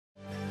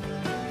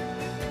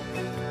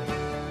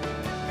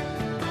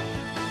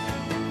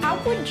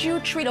how would you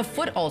treat a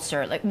foot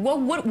ulcer? Like,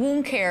 what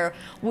wound care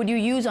would you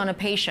use on a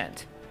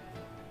patient?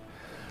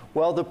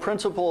 Well, the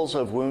principles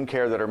of wound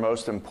care that are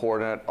most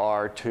important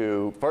are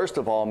to, first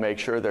of all, make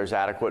sure there's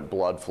adequate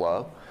blood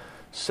flow.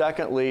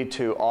 Secondly,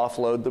 to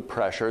offload the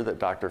pressure that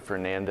Dr.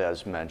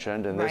 Fernandez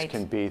mentioned, and this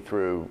can be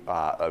through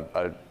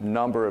a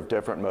number of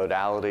different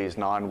modalities.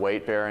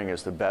 Non-weight bearing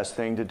is the best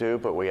thing to do,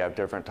 but we have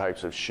different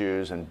types of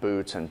shoes and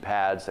boots and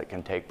pads that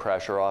can take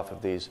pressure off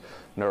of these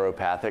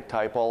neuropathic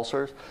type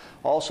ulcers.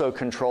 Also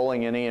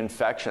controlling any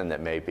infection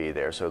that may be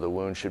there. So the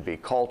wound should be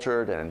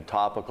cultured, and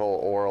topical,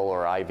 oral,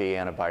 or IV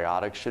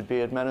antibiotics should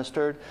be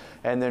administered.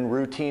 And then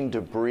routine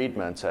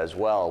debridements as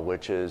well,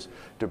 which is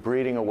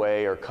debriding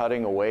away or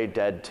cutting away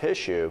dead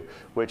tissue,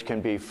 which can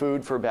be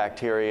food for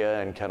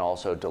bacteria and can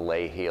also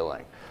delay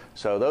healing.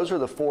 So those are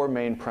the four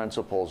main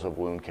principles of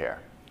wound care.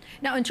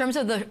 Now, in terms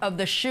of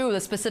the shoe, the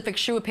specific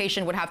shoe a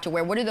patient would have to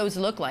wear, what do those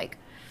look like?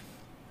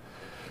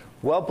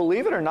 Well,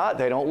 believe it or not,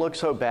 they don't look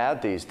so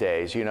bad these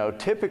days. You know,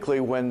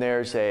 typically when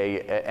there's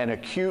an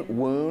acute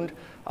wound,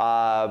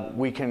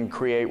 we can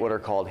create what are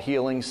called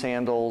healing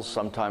sandals.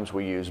 Sometimes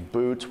we use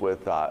boots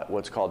with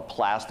what's called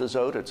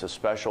plastizote. It's a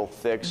special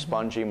thick,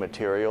 spongy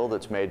material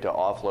that's made to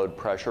offload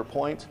pressure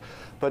points.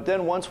 But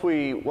then once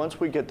we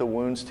get the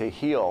wounds to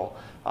heal,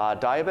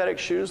 diabetic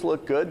shoes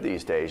look good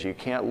these days. You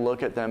can't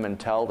look at them and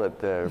tell that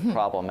they're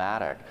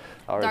problematic.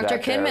 Dr.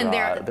 Kinmon,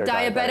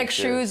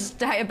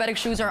 diabetic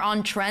shoes are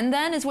on trend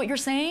then, is what you're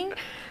saying?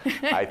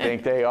 I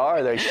think they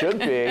are. They should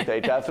be. They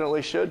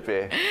definitely should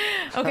be.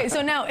 Okay,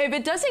 so now if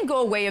it doesn't go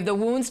away, if the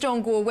wounds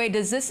don't go away,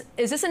 is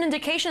this an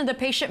indication that the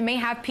patient may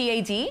have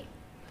PAD?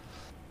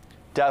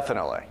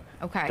 Definitely.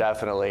 Okay.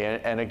 Definitely.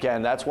 And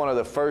again, that's one of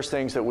the first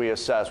things that we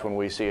assess when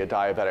we see a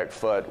diabetic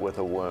foot with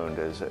a wound,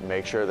 is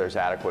make sure there's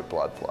adequate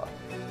blood flow.